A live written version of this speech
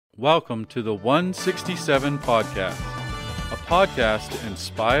Welcome to the 167 Podcast, a podcast to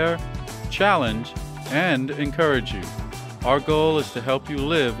inspire, challenge, and encourage you. Our goal is to help you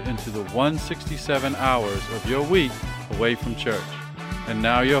live into the 167 hours of your week away from church. And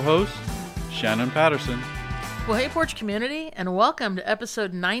now your host, Shannon Patterson. Well, hey, Porch community, and welcome to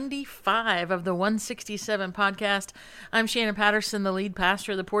episode 95 of the 167 podcast. I'm Shannon Patterson, the lead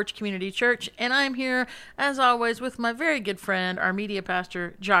pastor of the Porch Community Church, and I'm here, as always, with my very good friend, our media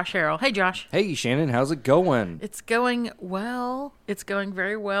pastor, Josh Harrell. Hey, Josh. Hey, Shannon. How's it going? It's going well. It's going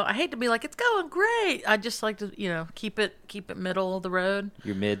very well. I hate to be like, it's going great. I just like to, keep it middle of the road.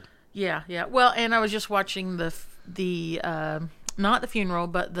 You're mid? Yeah. Well, and I was just watching the not the funeral,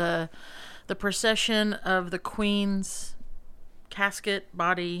 but the procession of the Queen's casket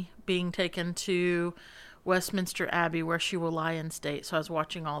body being taken to Westminster Abbey, where she will lie in state. So I was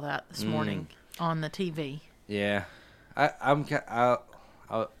watching all that this morning on the TV. Yeah, I'm kind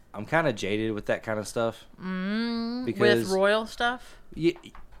of jaded with that kind of stuff. Because with royal stuff? Yeah,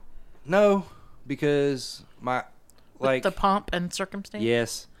 no, because with the pomp and circumstance.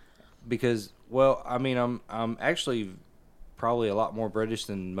 Yes, because I'm actually probably a lot more British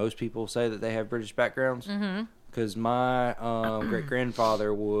than most people say that they have British backgrounds. Because my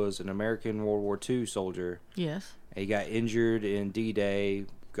great-grandfather was an American World War II soldier. Yes. He got injured in D-Day,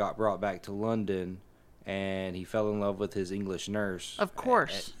 got brought back to London, and he fell in love with his English nurse. Of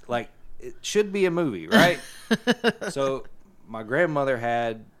course. It should be a movie, right? So my grandmother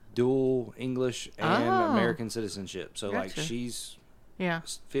had dual English and American citizenship. So, gotcha. She's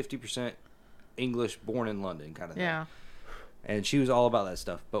 50% English, born in London kind of thing. Yeah. And she was all about that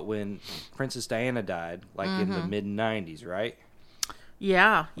stuff. But when Princess Diana died, in the mid-90s, right?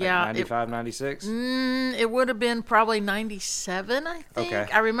 Yeah. 95, 96? It would have been probably 97, I think. Okay.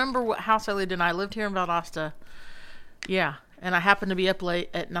 I remember what house I lived in. I lived here in Valdosta. Yeah. And I happened to be up late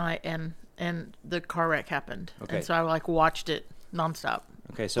at night, and the car wreck happened. Okay. And so I, watched it nonstop.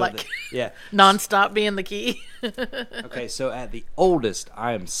 Okay, so nonstop being the key. Okay, so at the oldest,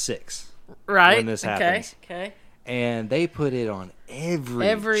 I am 6. Right. When this happens. Okay. And they put it on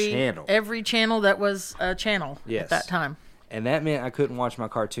every channel. Every channel that was a channel at that time. And that meant I couldn't watch my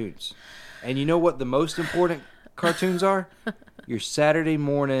cartoons. And you know what the most important cartoons are? Your Saturday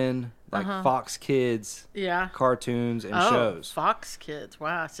morning, Fox Kids cartoons and shows. Fox Kids.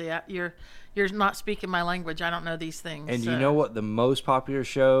 Wow. See, you're not speaking my language. I don't know these things. And you know what the most popular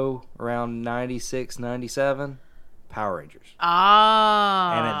show around 96, 97? Power Rangers.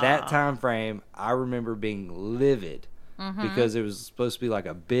 And at that time frame, I remember being livid because it was supposed to be like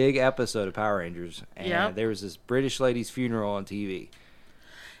a big episode of Power Rangers, and there was this British lady's funeral on TV.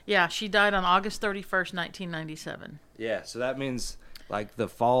 Yeah, she died on August 31st, 1997. Yeah, so that means the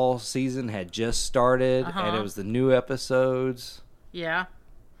fall season had just started, and it was the new episodes. Yeah.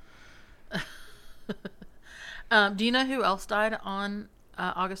 Do you know who else died on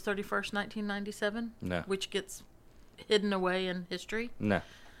August 31st, 1997? No. Which gets hidden away in history? No.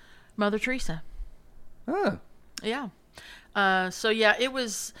 Mother Teresa. Oh. Yeah. It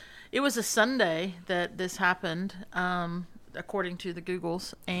was a Sunday that this happened, according to the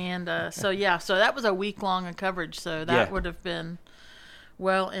Googles. And so that was a week long of coverage. So that would have been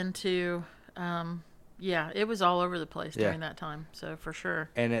well into it was all over the place during that time. So for sure.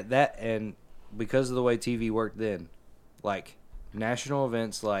 And because of the way TV worked then, national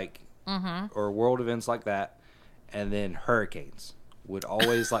events or world events like that, and then hurricanes would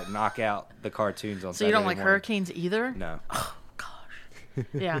always knock out the cartoons on Saturday So you don't like morning. Hurricanes either? No. Oh gosh.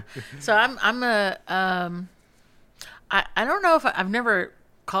 Yeah. So I don't know if I've never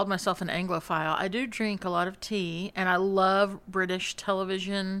called myself an Anglophile. I do drink a lot of tea, and I love British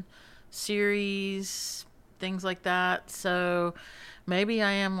television series, things like that. So maybe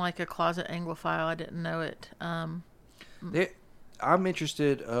I am a closet Anglophile. I didn't know it. I'm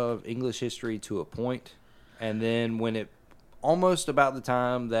interested of English history to a point. And then when it almost about the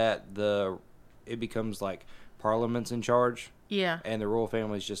time that it becomes Parliament's in charge, and the royal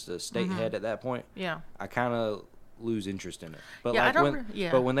family's just a state head at that point, I kind of lose interest in it. But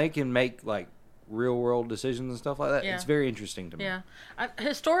but when they can make real world decisions and stuff like that, it's very interesting to me. Yeah,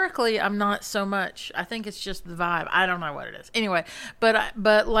 historically, I'm not so much. I think it's just the vibe. I don't know what it is. Anyway,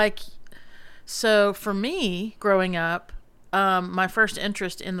 so for me growing up, my first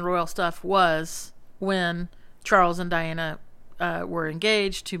interest in the royal stuff was when Charles and Diana were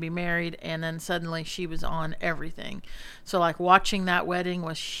engaged to be married, and then suddenly she was on everything. So watching that wedding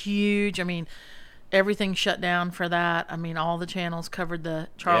was huge. I mean, everything shut down for that. I mean, all the channels covered the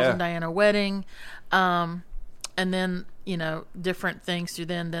Charles and Diana wedding. And then, different things through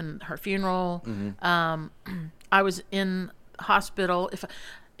then her funeral. I was in hospital.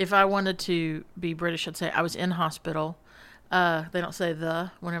 if I wanted to be British, I'd say I was in hospital. They don't say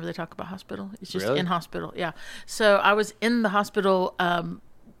the whenever they talk about hospital. It's just Really? in hospital. Yeah. So I was in the hospital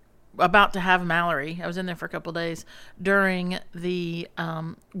about to have Mallory. I was in there for a couple of days during the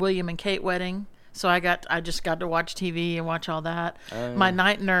William and Kate wedding. So I just got to watch TV and watch all that. My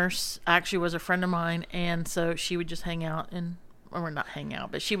night nurse actually was a friend of mine, and so she would just hang out or not hang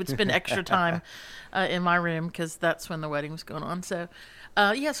out, but she would spend extra time in my room because that's when the wedding was going on. So,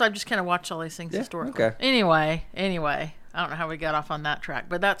 so I just kind of watched all these things historically. Okay. Anyway, I don't know how we got off on that track,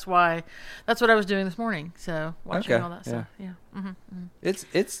 but that's what I was doing this morning. So watching all that stuff. Yeah. Mm-hmm, mm-hmm.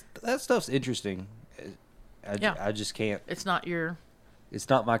 It's that stuff's interesting. I just can't. It's not your. It's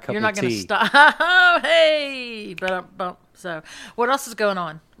not my cup of tea. You're not going to stop. Oh, hey! So, what else is going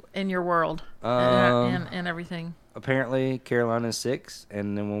on in your world and everything? Apparently, Carolina's 6,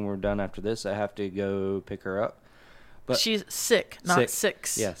 and then when we're done after this, I have to go pick her up. But she's sick, not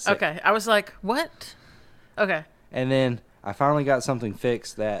 6. Yeah, sick. Okay. I was like, what? Okay. And then I finally got something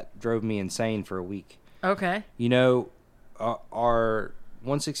fixed that drove me insane for a week. Okay. You know, our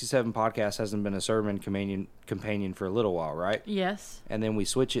 167 podcast hasn't been a sermon companion for a little while, right? Yes. And then we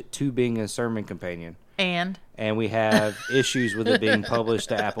switch it to being a sermon companion. And we have issues with it being published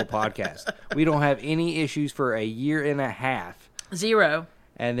to Apple Podcasts. We don't have any issues for a year and a half. 0.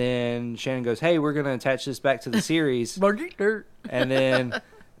 And then Shannon goes, hey, we're going to attach this back to the series. And then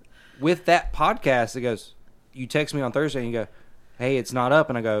with that podcast, it goes, you text me on Thursday and you go, hey, it's not up.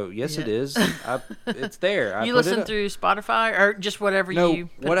 And I go, yes, it is. It's there. You listen through Spotify or just whatever you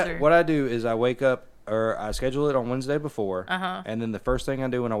put through? What I do is I wake up, or I schedule it on Wednesday before. And then the first thing I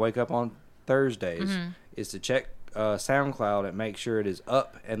do when I wake up on Thursdays is to check SoundCloud and make sure it is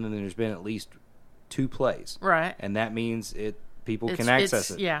up. And then there's been at least 2 plays. Right. And that means people can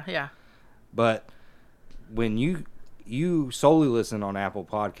access it. Yeah. But when you solely listen on Apple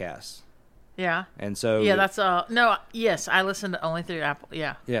Podcasts. Yeah. And so... Yeah, that's yes, I listened only through Apple,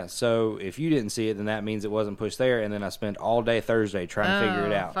 yeah. Yeah, so if you didn't see it, then that means it wasn't pushed there, and then I spent all day Thursday trying to figure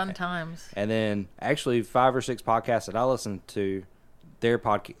it out. Fun times. And then, actually, 5 or 6 podcasts that I listened to, their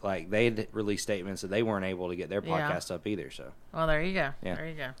podcast, like, they released statements that they weren't able to get their podcast up either, so... Well, there you go. Yeah. There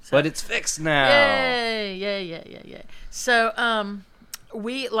you go. So, but it's fixed now! Yay! Yeah. So,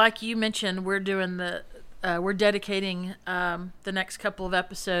 we, like you mentioned, we're doing we're dedicating the next couple of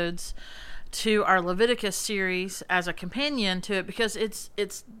episodes to our Leviticus series as a companion to it, because it's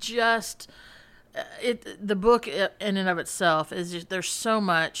just the book in and of itself is just, there's so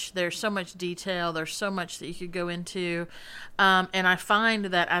much detail, there's so much that you could go into, and I find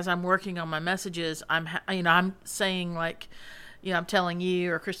that as I'm working on my messages, I'm saying, like, I'm telling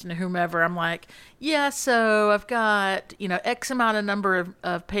you or Kristen or whomever, I'm like, yeah, so I've got X amount of number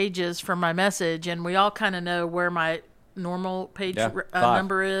of pages for my message, and we all kind of know where my normal page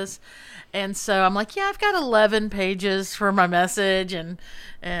number is. And so I'm like, yeah, I've got 11 pages for my message. And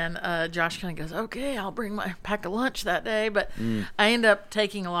Josh kind of goes, okay, I'll bring my pack of lunch that day. But I end up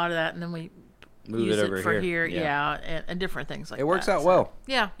taking a lot of that, and then we use it for here. Yeah, and different things like that. It works out well.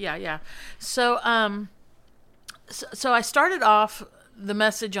 Yeah. So, so I started off the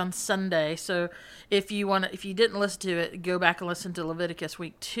message on Sunday. So if you didn't listen to it, go back and listen to Leviticus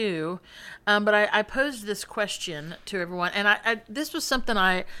week 2. But I posed this question to everyone, and this was something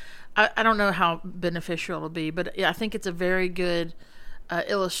I don't know how beneficial it'll be, but I think it's a very good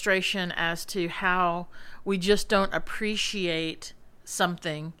illustration as to how we just don't appreciate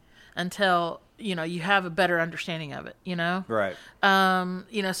something until you have a better understanding of it. Right.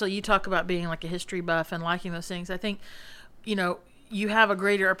 So you talk about being like a history buff and liking those things. I think you have a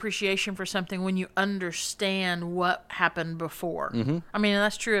greater appreciation for something when you understand what happened before. Mm-hmm. I mean,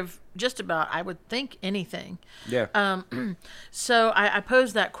 that's true of just about, I would think, anything. Yeah. So I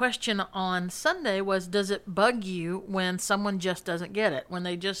posed that question on Sunday was, does it bug you when someone just doesn't get it, when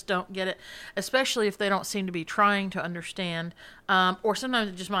they just don't get it, especially if they don't seem to be trying to understand, or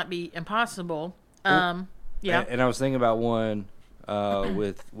sometimes it just might be impossible. Yeah. And I was thinking about one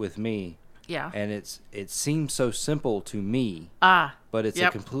with me. Yeah. And it seems so simple to me. But it's a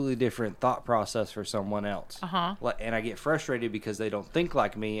completely different thought process for someone else. And I get frustrated because they don't think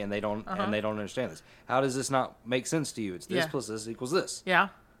like me, and they don't understand this. How does this not make sense to you? It's this plus this equals this. Yeah.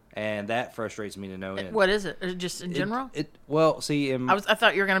 And that frustrates me to no end. What is it? Just in general? Well, see, I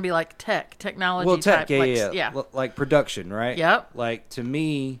thought you were going to be like technology. Well, tech, type, yeah. Like production, right? Yep. Like, to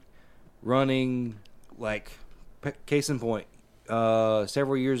me, running, like, case in point,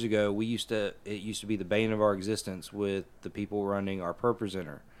 several years ago, it used to be the bane of our existence with the people running our Per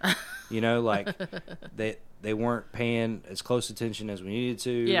Presenter. You know, like they weren't paying as close attention as we needed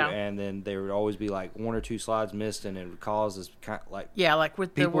to. Yeah. And then there would always be like 1 or 2 slides missed, and it would cause us kind of like like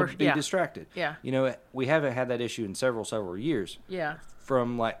with the people work. to be distracted. Yeah. You know, we haven't had that issue in several years. Yeah.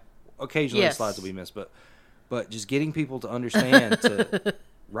 From like occasionally Yes. slides will be missed, but just getting people to understand to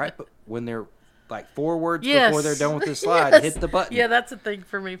right when they're like 4 words before they're done with this slide, Yes. hit the button. Yeah, that's a thing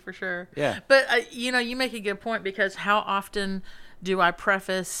for me for sure. Yeah. But you know, you make a good point, because how often do I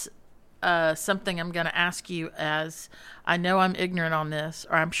preface something I'm going to ask you as, I know I'm ignorant on this,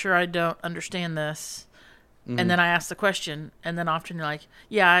 or I'm sure I don't understand this, and then I ask the question, and then often you're like,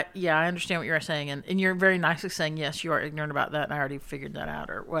 yeah, I understand what you're saying, and you're very nicely saying, yes, you are ignorant about that, and I already figured that out,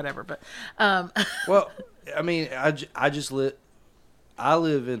 or whatever. But well, I mean, I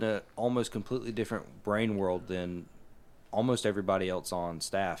live in a almost completely different brain world than almost everybody else on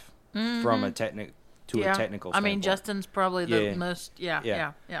staff from a technical standpoint. I mean, Justin's probably the most.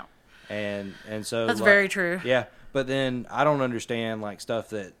 Yeah. And so that's very true. Yeah, but then I don't understand like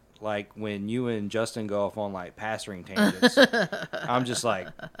stuff that like when you and Justin go off on like pastoring tangents. I'm just like,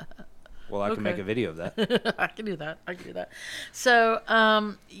 well, I can make a video of that. I can do that.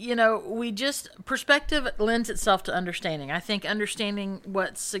 So, you know, perspective lends itself to understanding. I think understanding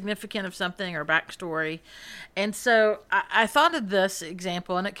what's significant of something or backstory. And so I thought of this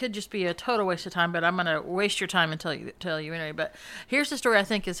example, and it could just be a total waste of time, but I'm going to waste your time and tell you anyway. But here's the story I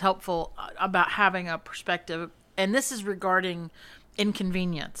think is helpful about having a perspective. And this is regarding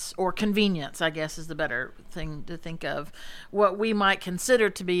inconvenience, or convenience, I guess is the better thing to think of, what we might consider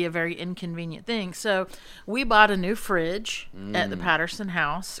to be a very inconvenient thing. So we bought a new fridge at the Patterson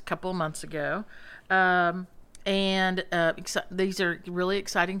house a couple of months ago. These are really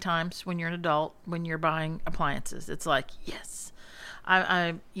exciting times when you're an adult, when you're buying appliances. It's like, yes,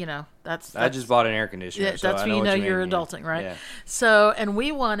 I just bought an air conditioner. Yeah, so that's I when know you know what you're mean. adulting, right? Yeah. So, and we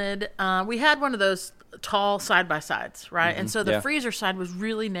had one of those tall side-by-sides, right? And so the freezer side was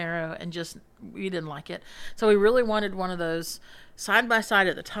really narrow, and we didn't like it. So we really wanted one of those side-by-side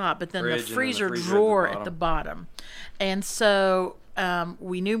at the top, but then the freezer drawer at the bottom. And so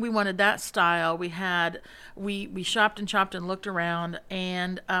we knew we wanted that style. We shopped and shopped and looked around,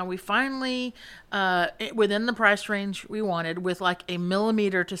 and we finally, within the price range we wanted, with like a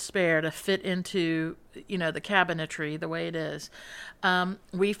millimeter to spare to fit into, you know, the cabinetry the way it is,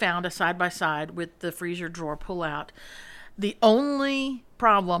 we found a side-by-side with the freezer drawer pull-out. The only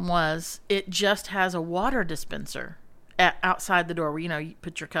problem was it just has a water dispenser outside the door where, you know, you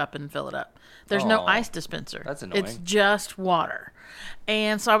put your cup and fill it up. There's no ice dispenser. That's annoying. It's just water.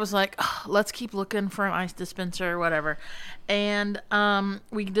 And so I was like, let's keep looking for an ice dispenser or whatever. And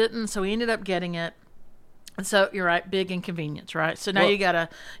we didn't, so we ended up getting it. And so you're right, big inconvenience, right? So now you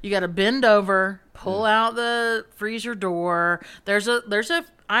gotta bend over, pull out the freezer door. There's a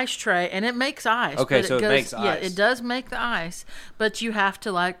ice tray, and it makes ice. Okay, so it makes ice. Yeah, it does make the ice, but you have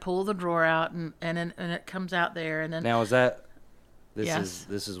to like pull the drawer out, and it comes out there, and then Now is that Yes.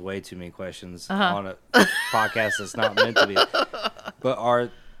 This is way too many questions on a podcast that's not meant to be. But are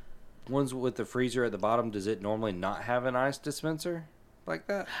ones with the freezer at the bottom, does it normally not have an ice dispenser like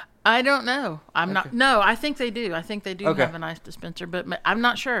that? I don't know. Not. No, I think they do. I think they do have an ice dispenser, but I'm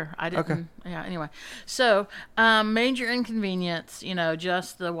not sure. I didn't. Okay. Yeah. Anyway, so major inconvenience. You know,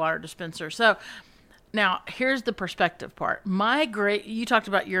 just the water dispenser. So now here's the perspective part. You talked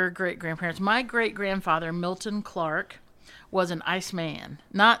about your great grandparents. My great grandfather Milton Clark was an Iceman,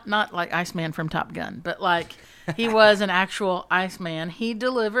 not like Iceman from Top Gun, but like he was an actual Iceman. He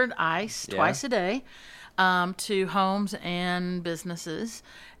delivered ice twice a day to homes and businesses.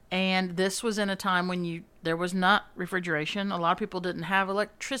 And this was in a time when there was not refrigeration. A lot of people didn't have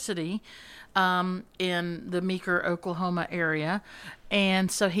electricity in the Meeker, Oklahoma area.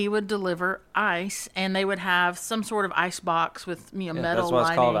 And so he would deliver ice, and they would have some sort of ice box with metal lining. That's why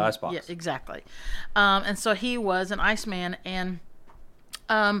it's called an ice box. Yeah, exactly. And so he was an Iceman, and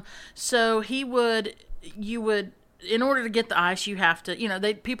so you would, in order to get the ice, you have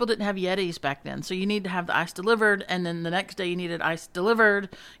to, people didn't have Yetis back then, so you need to have the ice delivered, and then the next day you needed ice delivered.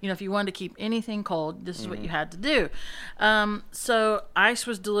 If you wanted to keep anything cold, this is what you had to do. So ice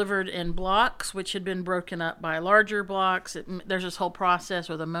was delivered in blocks, which had been broken up by larger blocks. There's this whole process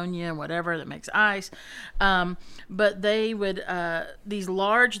with ammonia and whatever that makes ice. But they would,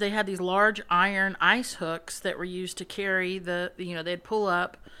 they had these large iron ice hooks that were used to carry they'd pull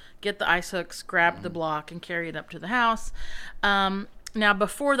up, get the ice hooks, grab the block, and carry it up to the house. Now,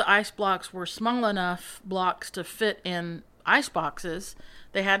 before the ice blocks were small enough blocks to fit in ice boxes,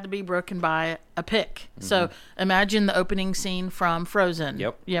 they had to be broken by a pick. Mm-hmm. So imagine the opening scene from Frozen.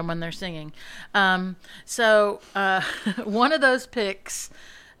 Yep. Yeah, when they're singing. So one of those picks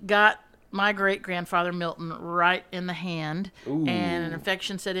got my great-grandfather Milton right in the hand, Ooh. and an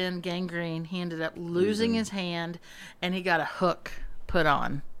infection set in, gangrene. He ended up losing his hand, and he got a hook put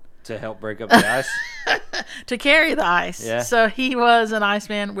on to help break up the ice. to carry the ice. Yeah. So he was an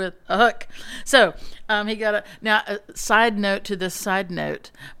Iceman with a hook. So he got a... Now, a side note to this side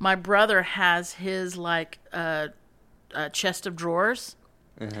note, my brother has his, like, chest of drawers,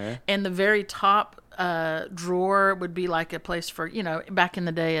 and the very top drawer would be like a place for, back in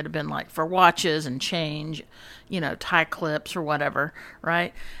the day it had been like for watches and change, tie clips or whatever,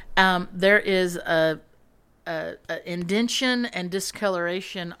 right? There is a indentation and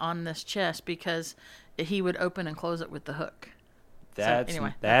discoloration on this chest because he would open and close it with the hook.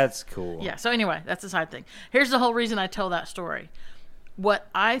 That's cool. Yeah, so anyway, that's the side thing. Here's the whole reason I tell that story. What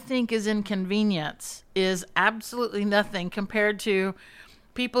I think is inconvenience is absolutely nothing compared to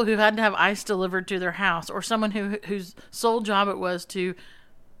people who had to have ice delivered to their house, or someone whose sole job it was to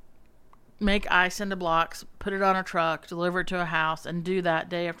make ice into blocks, put it on a truck, deliver it to a house, and do that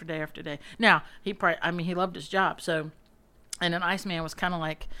day after day after day. Now, he loved his job, so, and an Iceman was kind of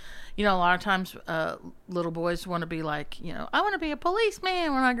like, a lot of times little boys want to be like, I want to be a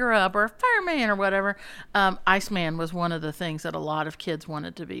policeman when I grow up, or a fireman or whatever. Iceman was one of the things that a lot of kids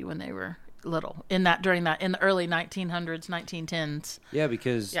wanted to be when they were little in the early 1900s, 1910s. Yeah,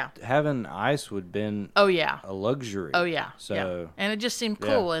 because having ice would have been a luxury. Oh yeah. So yeah. And it just seemed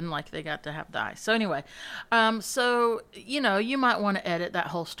cool, and like they got to have the ice. So anyway, so you might want to edit that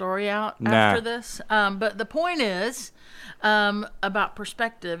whole story out after this. But the point is about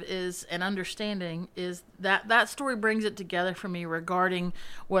perspective and understanding is that story brings it together for me regarding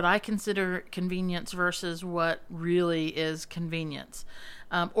what I consider convenience versus what really is convenience.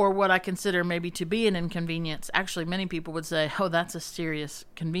 Or what I consider maybe to be an inconvenience. Actually, many people would say, "Oh, that's a serious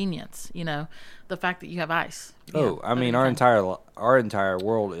convenience." The fact that you have ice. I mean, our entire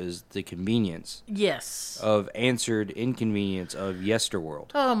world is the convenience. Yes. Of answered inconvenience of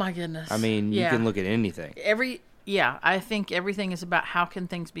yesterworld. Oh my goodness. I mean, you can look at anything. I think everything is about how can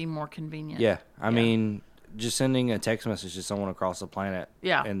things be more convenient. Yeah, I mean, just sending a text message to someone across the planet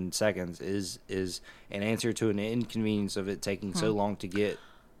in seconds is an answer to an inconvenience of it taking so long to get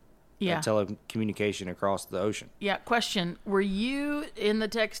telecommunication across the ocean. Yeah. Question: were you in the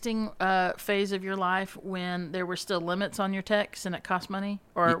texting phase of your life when there were still limits on your texts and it cost money,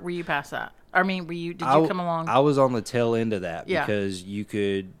 or were you past that? I mean, did you come along? I was on the tail end of that because you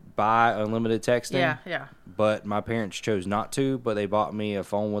could buy unlimited texting. Yeah. But my parents chose not to, but they bought me a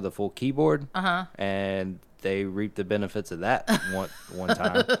phone with a full keyboard. And they reaped the benefits of that one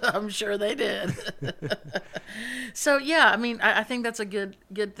time. I'm sure they did. So, I mean, I think that's a good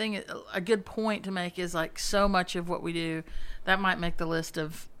thing. A good point to make is like so much of what we do, that might make the list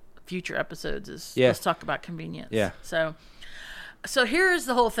of future episodes is let's talk about convenience. Yeah. So here's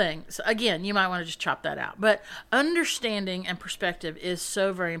the whole thing. So again, you might want to just chop that out. But understanding and perspective is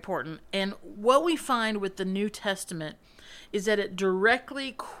so very important. And what we find with the New Testament is that it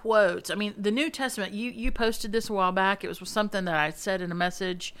directly quotes. I mean, the New Testament, you posted this a while back. It was something that I said in a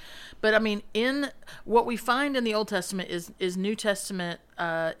message. But I mean, in what we find in the Old Testament is New Testament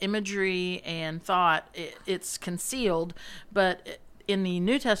imagery and thought. It's concealed, but in the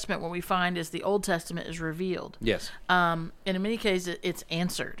New Testament, what we find is the Old Testament is revealed. Yes. And in many cases, it's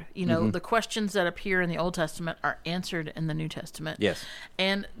answered. The questions that appear in the Old Testament are answered in the New Testament. Yes.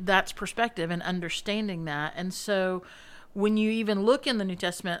 And that's perspective and understanding that. And so when you even look in the New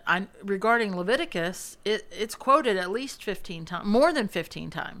Testament, regarding Leviticus, it's quoted at least 15 times, more than 15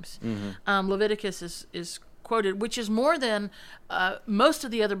 times. Leviticus is quoted, which is more than most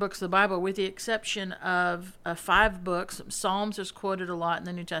of the other books of the Bible, with the exception of 5 books. Psalms is quoted a lot in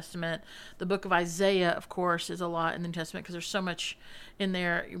the New Testament. The book of Isaiah, of course, is a lot in the New Testament because there's so much in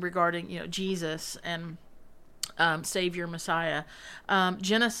there regarding Jesus and Savior, Messiah.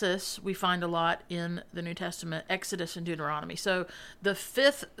 Genesis, we find a lot in the New Testament. Exodus and Deuteronomy. So the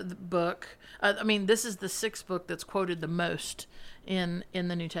 5th book, this is the 6th book that's quoted the most in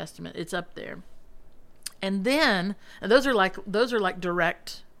the New Testament. It's up there. And then those are like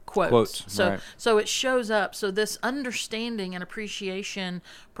direct quotes. So it shows up. So this understanding and appreciation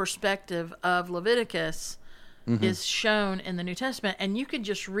perspective of Leviticus is shown in the New Testament, and you could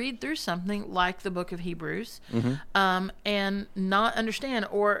just read through something like the book of Hebrews and not understand,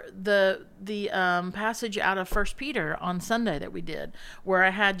 or the passage out of 1 Peter on Sunday that we did, where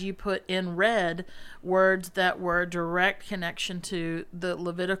I had you put in red words that were a direct connection to the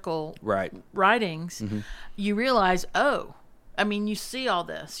Levitical writings. You realize, you see all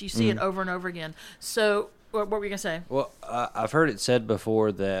this. You see it over and over again. So what were you going to say? Well, I've heard it said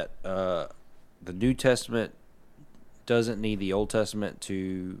before that the New Testament doesn't need the Old Testament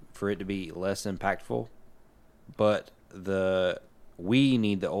for it to be less impactful, but we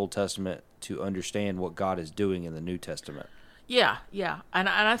need the Old Testament to understand what God is doing in the New Testament. Yeah, and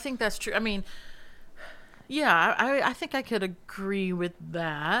I think that's true. I mean, yeah, I think I could agree with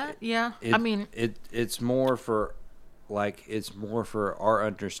that. Yeah, it's more for our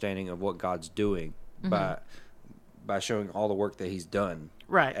understanding of what God's doing by showing all the work that He's done,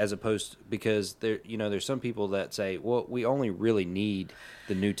 right? As opposed because there's some people that say, well, we only really need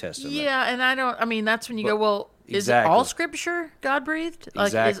the New Testament. Yeah, and that's when you go, well, is it all Scripture God breathed?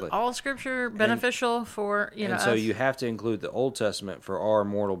 Exactly. Is all Scripture beneficial for so you have to include the Old Testament for our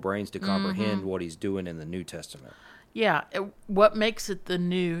mortal brains to comprehend what He's doing in the New Testament. Yeah, what makes it the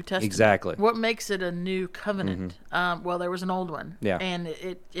New Testament? Exactly. What makes it a new covenant? Well, there was an old one, and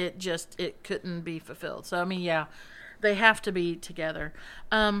it couldn't be fulfilled. So they have to be together.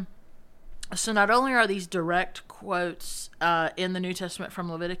 So not only are these direct quotes in the New Testament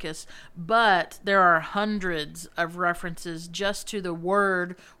from Leviticus, but there are hundreds of references just to the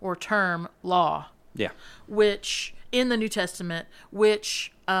word or term law. Yeah. Which, in the New Testament,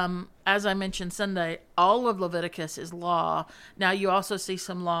 as I mentioned Sunday, all of Leviticus is law. Now, you also see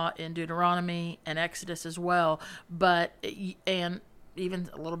some law in Deuteronomy and Exodus as well, and even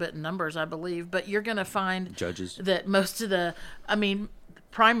a little bit in Numbers, I believe. But you're going to find Judges that most of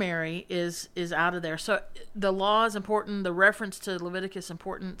primary is out of there. So the law is important. The reference to Leviticus is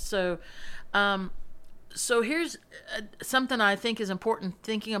important. So here's something I think is important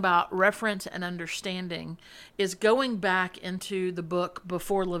thinking about reference and understanding is going back into the book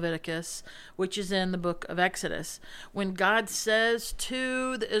before Leviticus, which is in the book of Exodus. When God says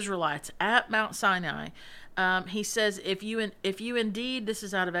to the Israelites at Mount Sinai, He says, if you indeed, this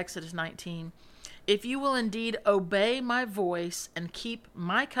is out of Exodus 19, if you will indeed obey my voice and keep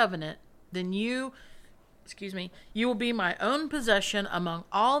my covenant, then you will be my own possession among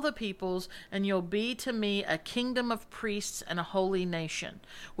all the peoples, and you'll be to me a kingdom of priests and a holy nation,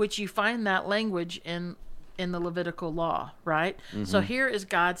 which you find that language in the Levitical law, right? Mm-hmm. So here is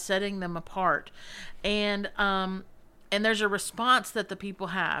God setting them apart. And there's a response that the people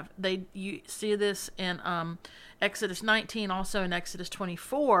have. You see this in Exodus 19, also in Exodus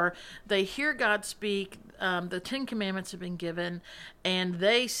 24. They hear God speak. The 10 Commandments have been given, and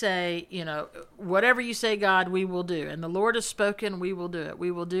they say, whatever you say, God, we will do. And the Lord has spoken, we will do it. We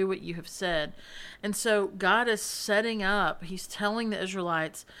will do what you have said. And so God is setting up, He's telling the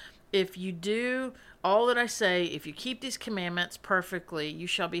Israelites, if you do all that I say, if you keep these commandments perfectly, you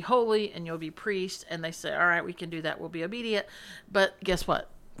shall be holy and you'll be priests. And they say, all right, we can do that. We'll be obedient. But guess what?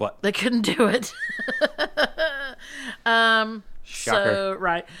 What? They couldn't do it.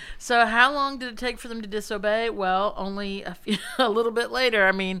 Shocker. So how long did it take for them to disobey? Well, only a little bit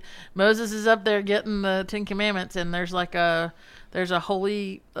later. Moses is up there getting the 10 Commandments, and there's a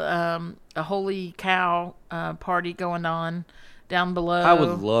holy cow party going on down below. I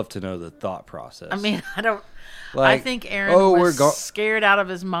would love to know the thought process. I think Aaron was scared out of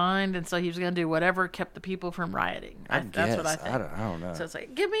his mind, and so he was going to do whatever kept the people from rioting. That's what I think. I don't know. So it's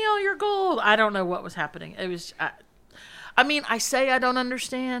like, give me all your gold. I don't know what was happening. It was. I say I don't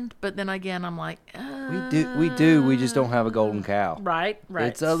understand, but then again, I'm like, we do. We just don't have a golden cow. Right.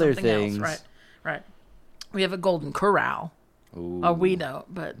 It's other something things. Else. Right. We have a golden corral. Ooh, we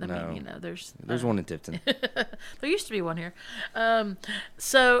don't, but there's one in Tifton. There used to be one here.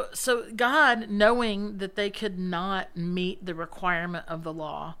 So God, knowing that they could not meet the requirement of the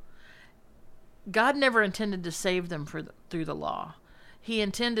law, God never intended to save them through the law. He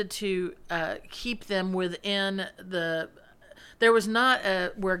intended to keep them within the. There was not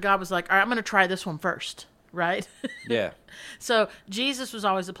where God was like, all right, I'm going to try this one first, right? Yeah. So Jesus was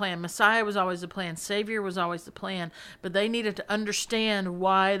always the plan. Messiah was always the plan. Savior was always the plan. But they needed to understand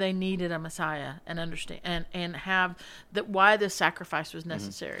why they needed a Messiah and understand and have that why this sacrifice was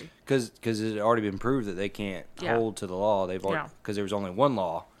necessary. Because it had already been proved that they can't hold to the law. Because there was only one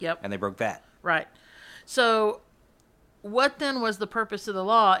law. Yep. And they broke that. Right. So what then was the purpose of the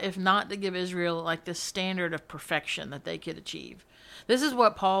law if not to give Israel like this standard of perfection that they could achieve? This is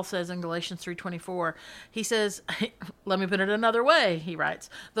what Paul says in Galatians 3:24. He says, let me put it another way, he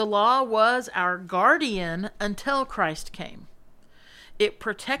writes, the law was our guardian until Christ came. It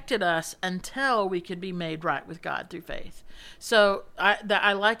protected us until we could be made right with God through faith. So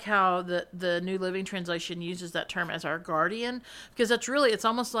I like how the New Living Translation uses that term as our guardian, because it's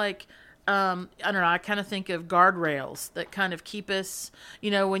almost like I don't know, I kind of think of guardrails that kind of keep us,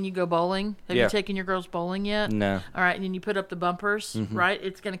 when you go bowling. Have you taken your girls bowling yet? No. All right, and then you put up the bumpers, right?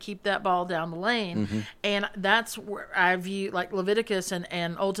 It's going to keep that ball down the lane. And that's where I view, like, Leviticus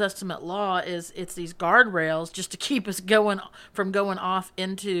and Old Testament law it's these guardrails just to keep us going off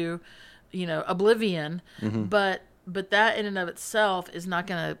into, oblivion. But that in and of itself is not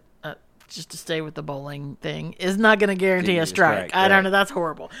going to, just to stay with the bowling thing, is not going to guarantee a strike. I don't know. That's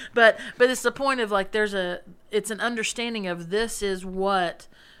horrible. But it's the point of, like, it's an understanding of this is what,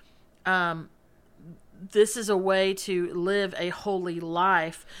 this is a way to live a holy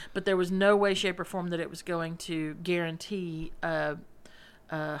life, but there was no way, shape, or form that it was going to guarantee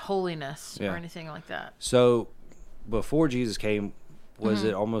holiness or anything like that. So before Jesus came, was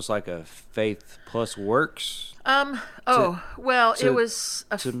it almost like a faith plus works? It was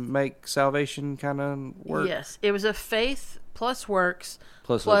to make salvation kind of work. Yes, it was a faith plus works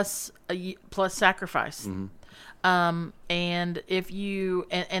plus sacrifice. And if you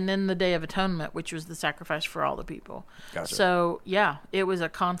and then the Day of Atonement, which was the sacrifice for all the people. Gotcha. So it was a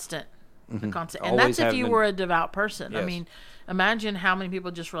constant, and Always that's if you were a devout person. Yes. I mean, imagine how many people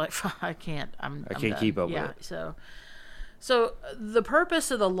just were like, I can't keep up with it. So the purpose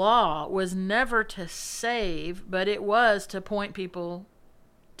of the law was never to save, but it was to point people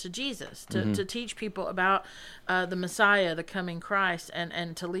to Jesus, to teach people about the Messiah, the coming Christ,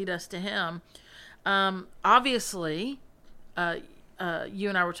 and to lead us to Him. Obviously, you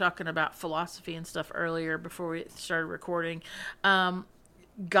and I were talking about philosophy and stuff earlier before we started recording.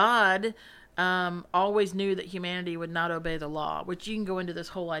 God always knew that humanity would not obey the law, which you can go into this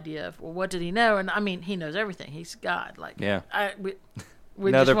whole idea of, well, what did He know? And I mean, He knows everything. He's God. Like, we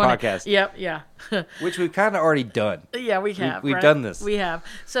another podcast. Yep, yeah. Which we've kind of already done. Yeah, we have. We've right? done this. We have.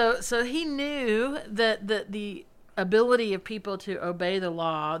 So He knew that the ability of people to obey the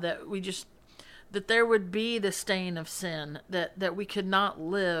law, that there would be the stain of sin, that we could not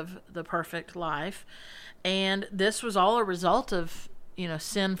live the perfect life, and this was all a result of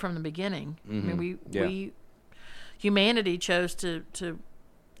sin from the beginning. I mean, humanity chose to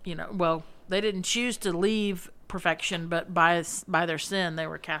they didn't choose to leave perfection, but by their sin they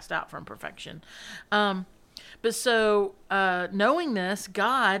were cast out from perfection. But so knowing this,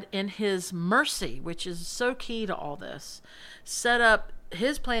 God in His mercy, which is so key to all this, set up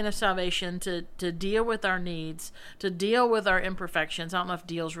His plan of salvation to deal with our needs, to deal with our imperfections. I don't know if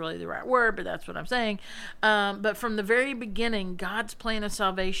deal is really the right word, but that's what I'm saying. But from the very beginning, God's plan of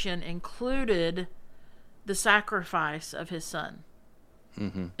salvation included the sacrifice of His Son.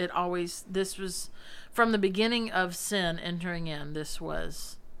 This was from the beginning of sin entering in, this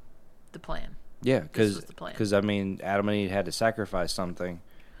was the plan. Yeah, because I mean, Adam and Eve had to sacrifice something,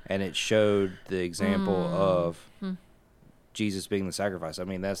 and it showed the example of Jesus being the sacrifice. I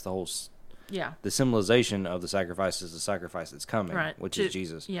mean, that's the whole. The symbolization of the sacrifice is the sacrifice that's coming, which is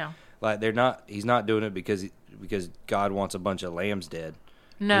Jesus. Yeah. Like He's not doing it because God wants a bunch of lambs dead.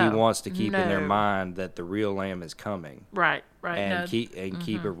 No. He wants to keep in their mind that the real lamb is coming. Right. And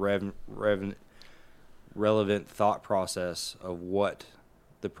keep a relevant thought process of what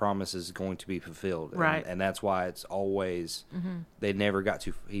the promise is going to be fulfilled. And that's why it's always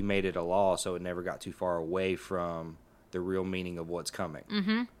He made it a law, so it never got too far away from the real meaning of what's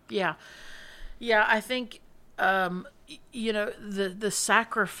coming. Yeah, I think the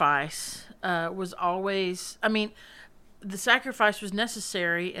sacrifice was always. I mean, the sacrifice was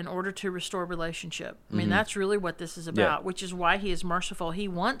necessary in order to restore relationship. I mean, that's really what this is about. Which is why He is merciful. He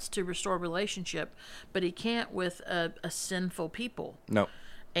wants to restore relationship, but He can't with a sinful people. No.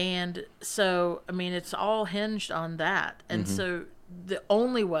 And so, I mean, it's all hinged on that. And so, the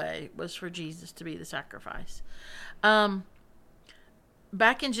only way was for Jesus to be the sacrifice.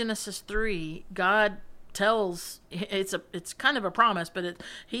 Back in Genesis 3, God tells, it's kind of a promise, but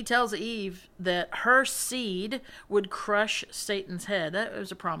He tells Eve that her seed would crush Satan's head. That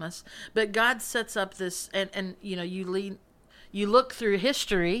was a promise. But God sets up this, and you look through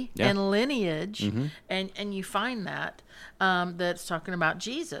history and lineage, and you find that's talking about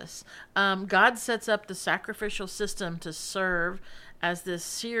Jesus. God sets up the sacrificial system to serve as this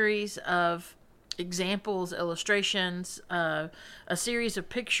series of examples, illustrations, a series of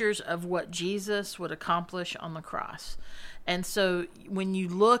pictures of what Jesus would accomplish on the cross. And so when you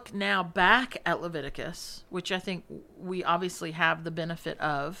look now back at Leviticus, which I think we obviously have the benefit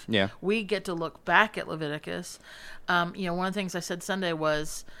of, we get to look back at Leviticus. One of the things I said Sunday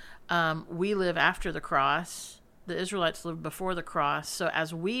was we live after the cross, the Israelites lived before the cross. So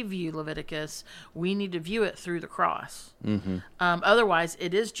as we view Leviticus, we need to view it through the cross. Mm-hmm. Otherwise,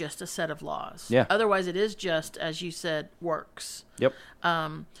 it is just a set of laws. Yeah. Otherwise, it is just, as you said, works. Yep.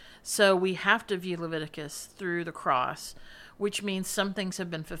 So we have to view Leviticus through the cross, which means some things have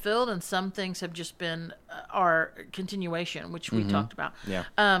been fulfilled and some things have just been our continuation, which we talked about.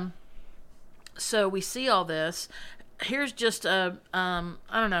 Yeah. So we see all this. Here's just a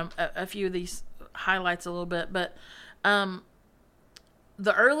few of these highlights a little bit, but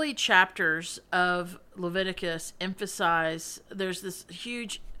the early chapters of Leviticus emphasize, there's this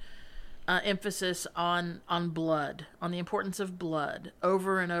huge emphasis on blood, on the importance of blood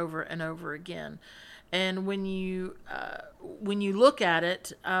over and over and over again. And when you look at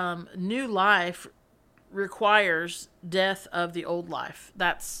it, new life requires death of the old life.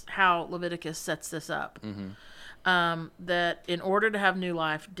 That's how Leviticus sets this up. That in order to have new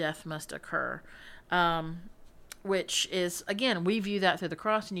life, death must occur. Which is, again, we view that through the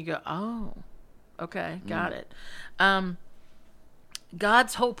cross and you go, oh, okay, got it.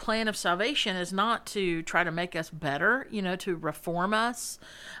 God's whole plan of salvation is not to try to make us better, to reform us.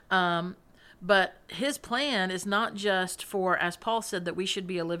 But his plan is not just for, as Paul said, that we should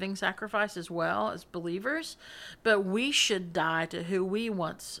be a living sacrifice as well as believers, but we should die to who we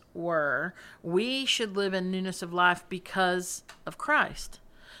once were. We should live in newness of life because of Christ.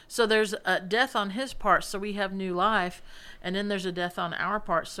 So there's a death on his part, so we have new life, and then there's a death on our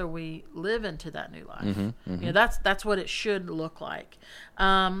part, so we live into that new life. That's what it should look like.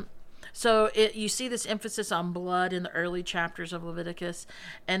 So you see this emphasis on blood in the early chapters of Leviticus.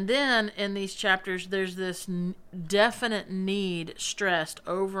 And then in these chapters, there's this definite need stressed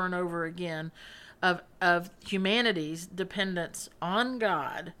over and over again of humanity's dependence on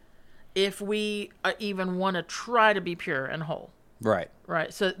God if we even want to try to be pure and whole. Right.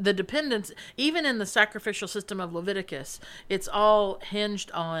 Right. So the dependence, even in the sacrificial system of Leviticus, it's all hinged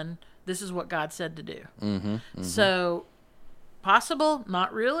on this is what God said to do. So... possible?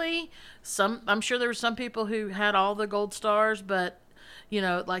 Not really. I'm sure there were some people who had all the gold stars, but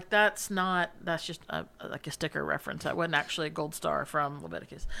that's just like a sticker reference. That wasn't actually a gold star from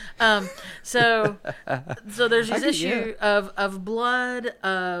Leviticus. So there's this issue of blood,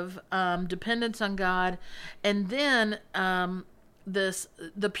 of dependence on God, and then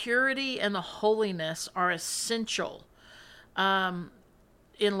the purity and the holiness are essential in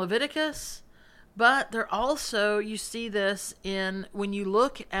Leviticus. But they're also, you see this when you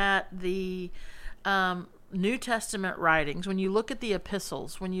look at the New Testament writings, when you look at the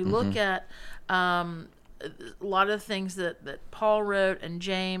epistles, when you look at a lot of the things that Paul wrote and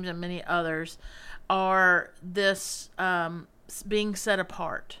James and many others are this being set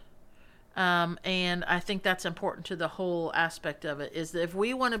apart. And I think that's important to the whole aspect of it, is that if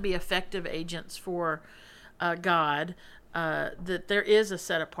we want to be effective agents for God, that there is a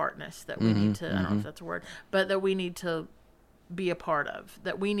set apartness that we need to, I don't know if that's a word, but that we need to be a part of,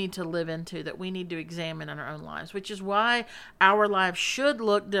 that we need to live into, that we need to examine in our own lives, which is why our lives should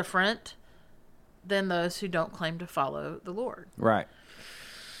look different than those who don't claim to follow the Lord. Right.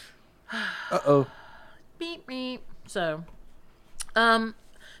 Uh-oh. Beep, beep. So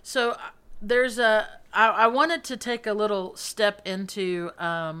there's I wanted to take a little step into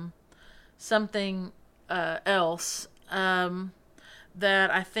something else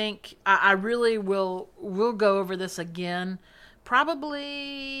that I think I really will go over this again,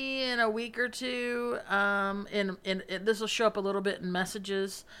 probably in a week or two. This will show up a little bit in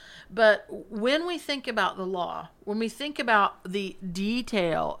messages, but when we think about the law, when we think about the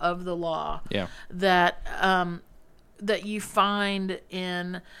detail of the law, that you find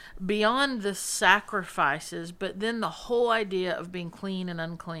in beyond the sacrifices, but then the whole idea of being clean and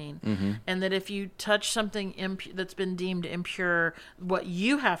unclean, and that if you touch something that's been deemed impure, what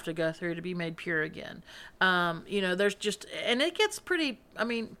you have to go through to be made pure again. There's just, and it gets pretty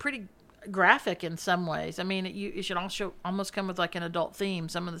graphic in some ways. I mean, it should also almost come with like an adult theme,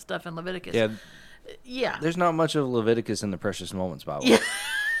 some of the stuff in Leviticus. Yeah. There's not much of Leviticus in the Precious Moments Bible. Yeah.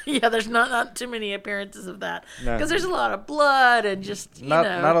 Yeah, there's not too many appearances of that, because there's a lot of blood and just not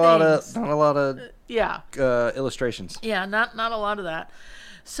a lot of illustrations. Yeah, not a lot of that.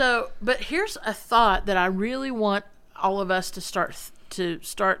 So, but here's a thought that I really want all of us to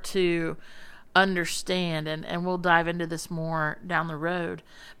start to understand, and we'll dive into this more down the road.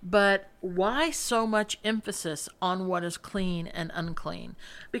 But why so much emphasis on what is clean and unclean?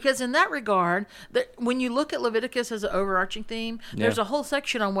 Because in that regard, when you look at Leviticus as an overarching theme, there's a whole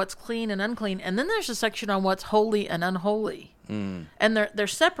section on what's clean and unclean, and then there's a section on what's holy and unholy, and they're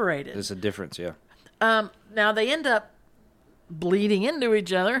separated. There's a difference, Now they end up bleeding into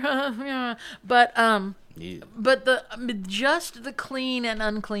each other, but Yeah. But just the clean and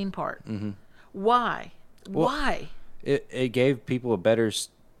unclean part. Mm-hmm. Why? Well, Why? It gave people a better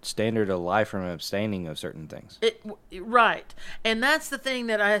standard of life from abstaining of certain things. Right. And that's the thing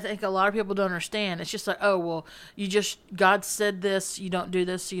that I think a lot of people don't understand. It's just like, oh, well, God said this, you don't do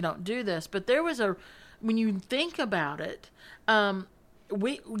this, so you don't do this. But there was when you think about it,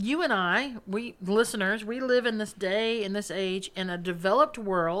 you and I, listeners, we live in this day, in this age, in a developed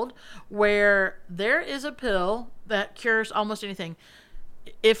world where there is a pill that cures almost anything.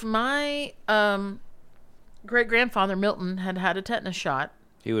 If my great-grandfather Milton had had a tetanus shot,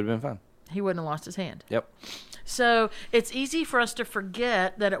 He would have been fine. he wouldn't have lost his hand. Yep. So it's easy for us to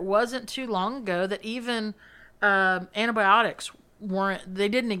forget that it wasn't too long ago that even antibiotics they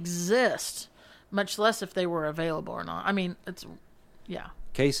didn't exist, much less if they were available or not. I mean, yeah.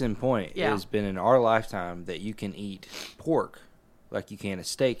 Case in point, Yeah. it has been in our lifetime that you can eat pork like you can a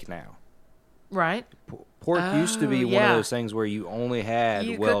steak now. Right? Pork used to be one yeah. of those things where you only had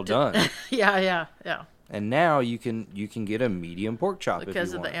You well cooked done. it. Yeah. And now you can get a medium pork chop Because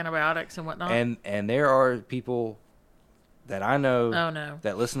if you of want. the antibiotics and whatnot. And there are people that I know Oh, no.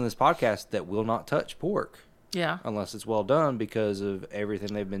 that listen to this podcast that will not touch pork Yeah. unless it's well done because of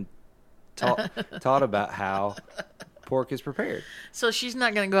everything they've been taught about how pork is prepared. So she's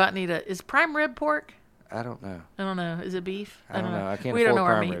not going to go out and eat is prime rib pork? I don't know. I don't know. Is it beef? I don't know. I can't We don't afford know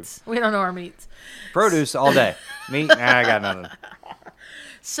our prime meats. We don't know our meats. Produce all day. Meat, I got nothing.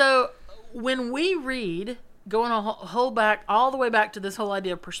 So when we read, going all the way back to this whole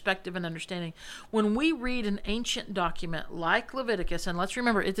idea of perspective and understanding, when we read an ancient document like Leviticus, and let's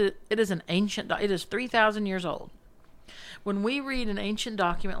remember, it is an ancient, it is 3,000 years old. When we read an ancient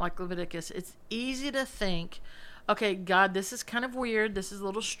document like Leviticus, it's easy to think, okay, God, this is kind of weird. This is a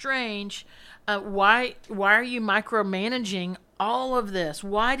little strange. Why are you micromanaging all of this?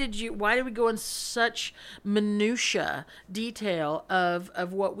 Why did we go in such minutia detail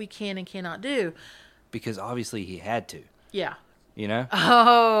of what we can and cannot do? Because obviously he had to. Yeah. You know?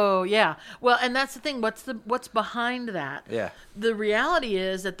 Oh, yeah. Well, and that's the thing. What's behind that? Yeah. The reality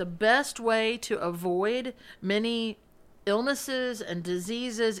is that the best way to avoid many illnesses and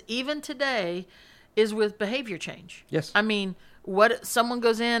diseases, even today, is with behavior change. Yes. I mean, what someone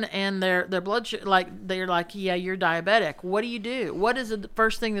goes in and their blood sugar, they're like, yeah, you're diabetic. What do? What is the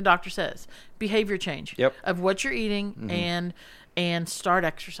first thing the doctor says? Behavior change. Yep. Of what you're eating and start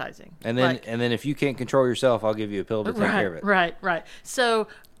exercising. And then if you can't control yourself, I'll give you a pill to take care of it. Right. So,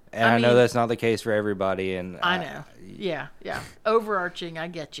 And I know that's not the case for everybody. And I know. Yeah. Overarching, I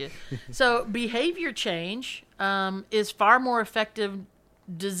get you. So behavior change is far more effective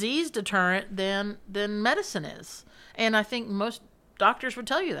disease deterrent than medicine is. And I think most doctors would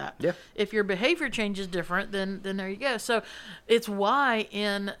tell you that. Yeah. If your behavior change is different, then there you go. So it's why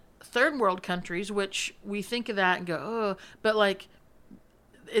in third world countries, which we think of that and go, oh, but like,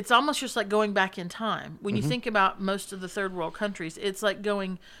 it's almost just like going back in time. When you think about most of the third world countries, it's like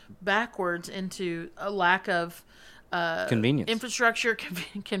going backwards into a lack of convenience. Infrastructure,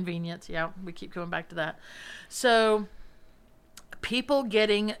 convenience. Yeah, we keep coming back to that. So people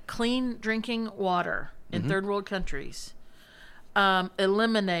getting clean drinking water in third world countries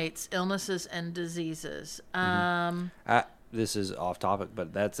eliminates illnesses and diseases. This is off topic,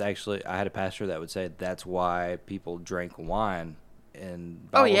 but that's actually, I had a pastor that would say that's why people drank wine in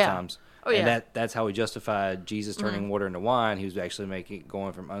Bible times. Oh, yeah. And that's how he justified Jesus turning water into wine. He was actually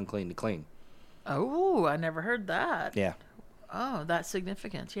going from unclean to clean. Oh, I never heard that. Yeah. Oh, that's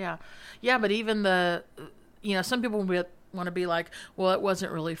significant. Yeah. Yeah, but even some people want to be like, well, it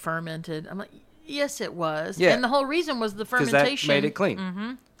wasn't really fermented. I'm like, yes, it was. Yeah. And the whole reason was the fermentation. Because that made it clean.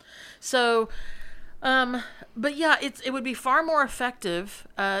 Mm-hmm. So, but yeah, it would be far more effective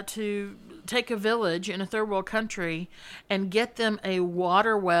to take a village in a third world country and get them a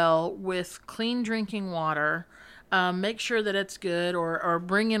water well with clean drinking water, make sure that it's good, or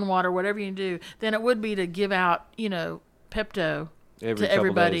bring in water, whatever you do, than it would be to give out, Pepto to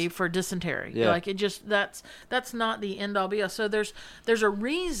everybody for dysentery. Yeah. Like that's not the end all be all. So there's a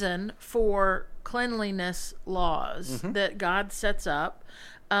reason for cleanliness laws that God sets up.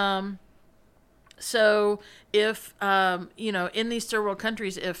 So if in these third world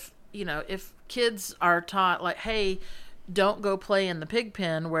countries, if kids are taught like, hey, don't go play in the pig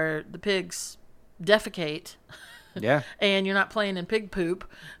pen where the pigs defecate. Yeah. And you're not playing in pig poop,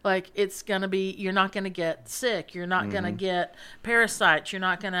 like you're not going to get sick. You're not going to get parasites. You're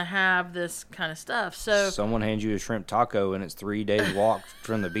not going to have this kind of stuff. So someone hands you a shrimp taco and it's 3 days walk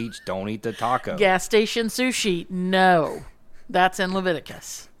from the beach. Don't eat the taco. Gas station sushi. No, that's in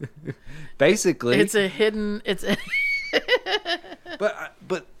Leviticus. Basically, it's a hidden,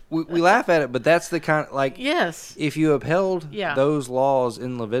 but we we laugh at it, but that's the kind of, like, yes. if you upheld Yeah. those laws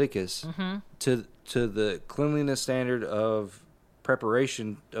in Leviticus Mm-hmm. to the cleanliness standard of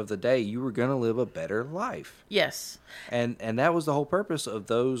preparation of the day, you were going to live a better life. Yes. And that was the whole purpose of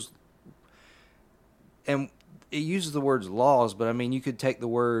those. And it uses the words laws, but I mean, you could take the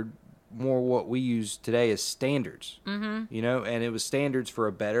word more what we use today as standards. Mm-hmm. You know, and it was standards for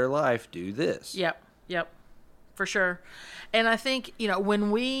a better life. Do this. Yep. For sure. And I think,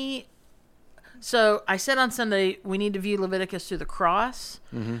 so I said on Sunday, we need to view Leviticus through the cross.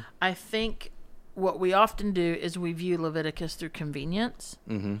 Mm-hmm. I think what we often do is we view Leviticus through convenience.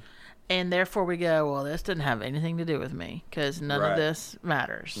 Mm-hmm. And therefore we go, well, this doesn't have anything to do with me because none of this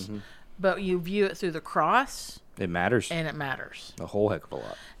matters. Mm-hmm. But you view it through the cross. It matters. And it matters. A whole heck of a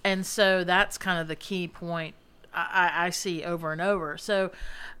lot. And so that's kind of the key point I see over and over. So,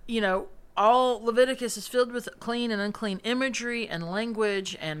 all Leviticus is filled with clean and unclean imagery and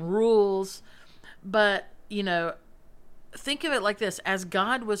language and rules. But, think of it like this. As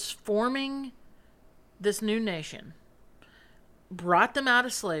God was forming this new nation, brought them out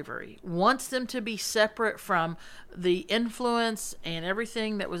of slavery, wants them to be separate from the influence and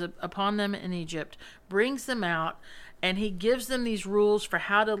everything that was upon them in Egypt, brings them out, and he gives them these rules for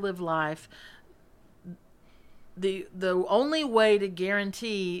how to live life. The only way to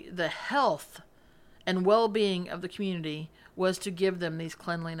guarantee the health and well-being of the community was to give them these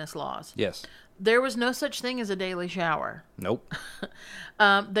cleanliness laws. Yes. There was no such thing as a daily shower. Nope.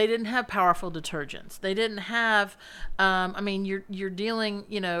 They didn't have powerful detergents. They didn't have, you're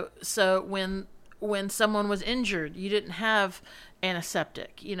dealing, so when someone was injured, you didn't have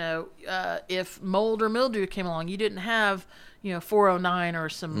antiseptic. If mold or mildew came along, you didn't have, 409 or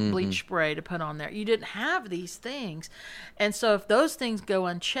some bleach spray to put on there. You didn't have these things. And so if those things go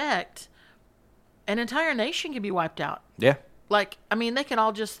unchecked, an entire nation can be wiped out. Yeah. They could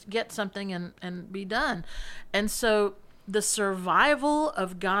all just get something and be done. And so the survival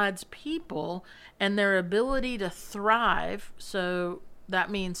of God's people and their ability to thrive, so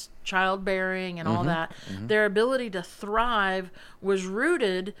that means childbearing and all that, their ability to thrive was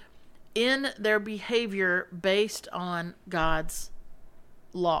rooted in their behavior based on God's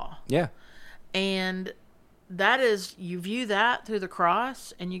law. Yeah. And that is, you view that through the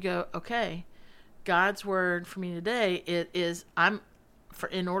cross and you go, okay, God's word for me today is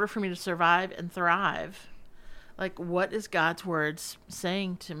in order for me to survive and thrive, like, what is God's words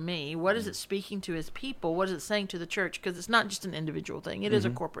saying to me? What is it speaking to his people? What is it saying to the church? Because it's not just an individual thing. It is a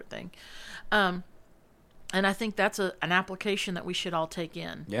corporate thing. And I think that's an application that we should all take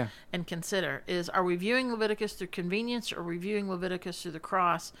in and consider is, are we viewing Leviticus through convenience or are we viewing Leviticus through the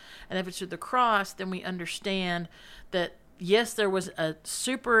cross? And if it's through the cross, then we understand that yes, there was a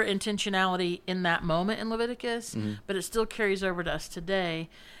super intentionality in that moment in Leviticus, but it still carries over to us today.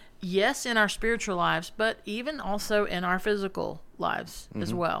 Yes, in our spiritual lives, but even also in our physical lives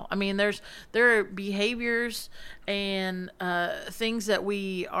as well. I mean, there are behaviors and things that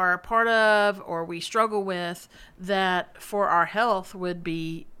we are a part of or we struggle with that for our health would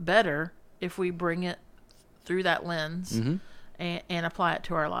be better if we bring it through that lens. And apply it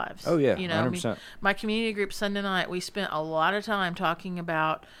to our lives. Oh, yeah, 100%. My community group Sunday night, we spent a lot of time talking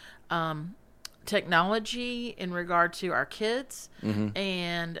about technology in regard to our kids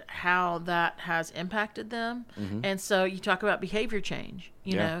and how that has impacted them. And so you talk about behavior change.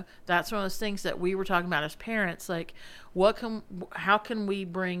 You know, that's one of those things that we were talking about as parents. Like, how can we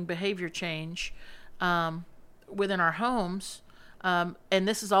bring behavior change within our homes? And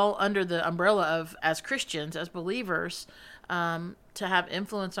this is all under the umbrella of, as Christians, as believers, to have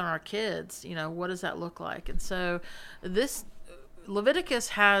influence on our kids. What does that look like? And so this Leviticus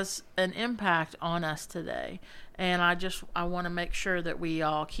has an impact on us today. And I want to make sure that we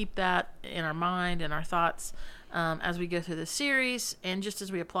all keep that in our mind and our thoughts as we go through this series and just as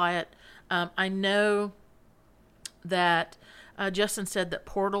we apply it. I know that Justin said that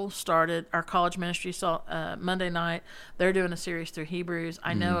Portal started, our college ministry, Monday night. They're doing a series through Hebrews.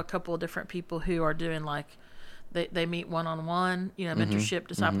 I know a couple of different people who are doing they meet one-on-one, mentorship,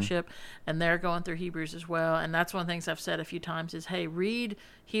 discipleship, and they're going through Hebrews as well. And that's one of the things I've said a few times is, hey, read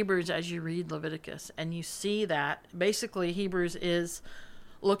Hebrews as you read Leviticus. And you see that basically Hebrews is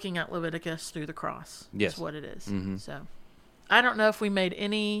looking at Leviticus through the cross. Yes. Is what it is. So I don't know if we made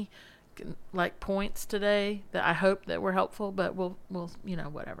any points today that I hope that were helpful, but we'll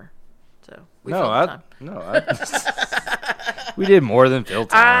whatever. So we we did more than fill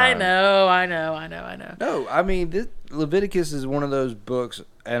time. I know. No, I mean, Leviticus is one of those books,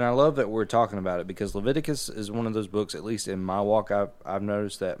 and I love that we're talking about it because Leviticus is one of those books, at least in my walk, I've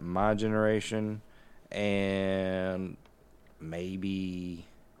noticed that my generation and maybe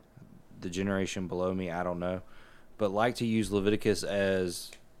the generation below me, I don't know, but like to use Leviticus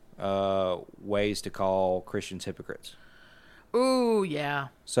as ways to call Christians hypocrites. Ooh, yeah.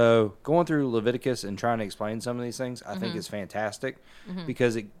 So going through Leviticus and trying to explain some of these things, I think is fantastic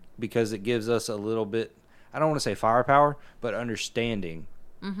because it gives us a little bit, I don't want to say firepower, but understanding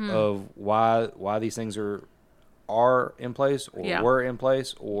of why these things are in place or were in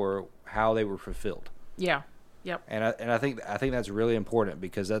place or how they were fulfilled. Yeah. Yep. And I think that's really important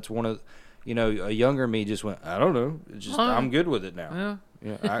because that's one of, a younger me just went, I don't know, I'm good with it now.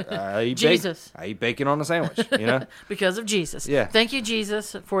 I eat Jesus. I eat bacon on a sandwich. Because of Jesus. Yeah. Thank you,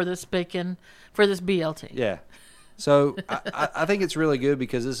 Jesus, for this bacon, for this BLT. Yeah. So I think it's really good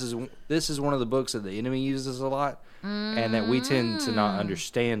because this is one of the books that the enemy uses a lot, and that we tend to not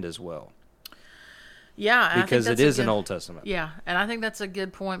understand as well. Yeah, because it is an Old Testament. Yeah, and I think that's a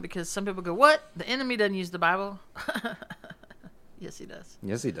good point because some people go, "What? The enemy doesn't use the Bible?" Yes, he does.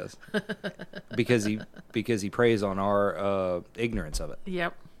 Yes, he does. because he preys on our ignorance of it.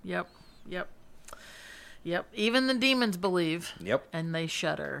 Yep. Even the demons believe. Yep. And they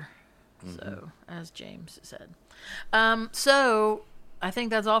shudder. So, as James said. So I think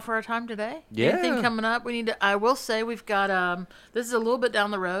that's all for our time today. Yeah. Anything coming up? I will say we've got this is a little bit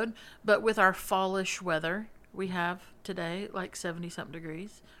down the road, but with our fallish weather we have today, like 70-something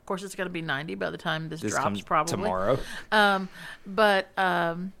degrees. Of course, it's going to be 90 by the time this drops, probably tomorrow. But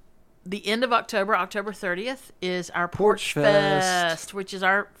the end of October 30th, is our Porch Porch Fest, which is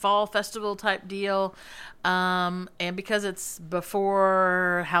our fall festival type deal. And because it's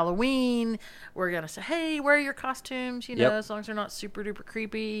before Halloween, we're going to say, hey, wear your costumes, as long as they're not super duper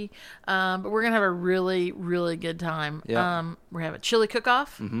creepy. But we're going to have a really, really good time. Yep. We're having a chili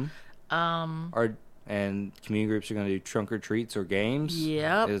cook-off. And community groups are going to do trunk or treats or games.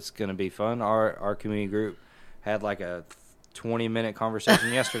 Yep. It's going to be fun. Our community group had like a 20-minute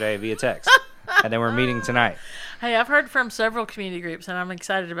conversation yesterday via text. And then we're meeting tonight. Hey, I've heard from several community groups, and I'm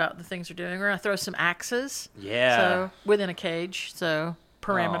excited about the things they're doing. We're going to throw some axes. Yeah. So, within a cage. So,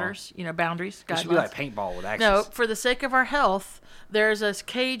 parameters, boundaries, guidelines. It should be like paintball with axes. No, for the sake of our health, there's a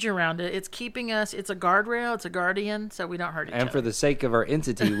cage around it. It's keeping us, it's a guardrail, it's a guardian, so we don't hurt each other. And for the sake of our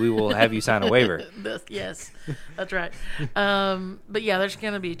entity, we will have you sign a waiver. Yes, that's right. But yeah, there's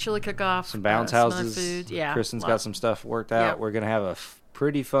going to be chili cook-off. Some bounce houses. Food. Yeah. Kristen's got some stuff worked out. Yep. We're going to have a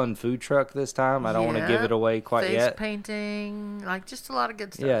pretty fun food truck this time. I don't want to give it away quite Face yet. painting, like just a lot of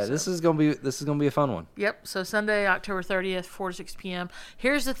good stuff. Yeah, so. this is gonna be a fun one. Yep. So Sunday, October 30th, 4 to 6 p.m.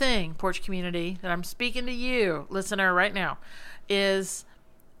 Here's the thing, Porch community, that I'm speaking to you, listener, right now, is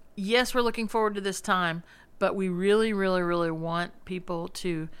yes, we're looking forward to this time, but we really, really, really want people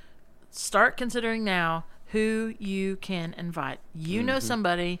to start considering now who you can invite. You know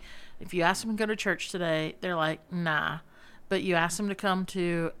somebody. If you ask them to go to church today, they're like, nah. But you ask them to come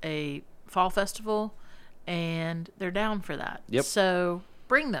to a fall festival, and they're down for that. Yep. So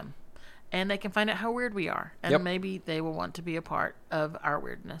bring them, and they can find out how weird we are, and Yep. maybe they will want to be a part of our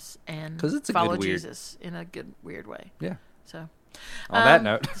weirdness and 'Cause it's a follow good weird. Jesus in a good weird way. Yeah. So On that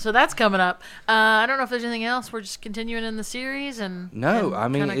note. so that's coming up. I don't know if there's anything else. We're just continuing in the series, and No, I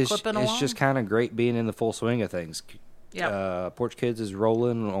mean kinda it's clipping along. just kind of great being in the full swing of things. Yep. Porch Kids is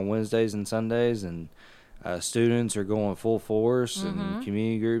rolling on Wednesdays and Sundays, and students are going full force, and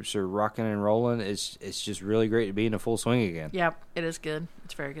community groups are rocking and rolling. It's just really great to be in a full swing again. Yep, it is good.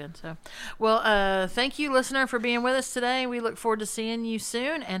 It's very good. So, well, thank you, listener, for being with us today. We look forward to seeing you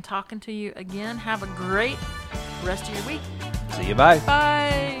soon and talking to you again. Have a great rest of your week. See you. Bye.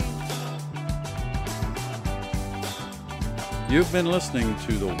 Bye. You've been listening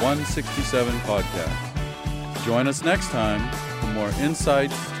to the 167 podcast. Join us next time for more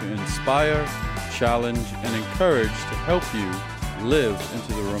insights to inspire, challenge, and encourage to help you live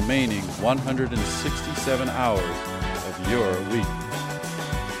into the remaining 167 hours of your week.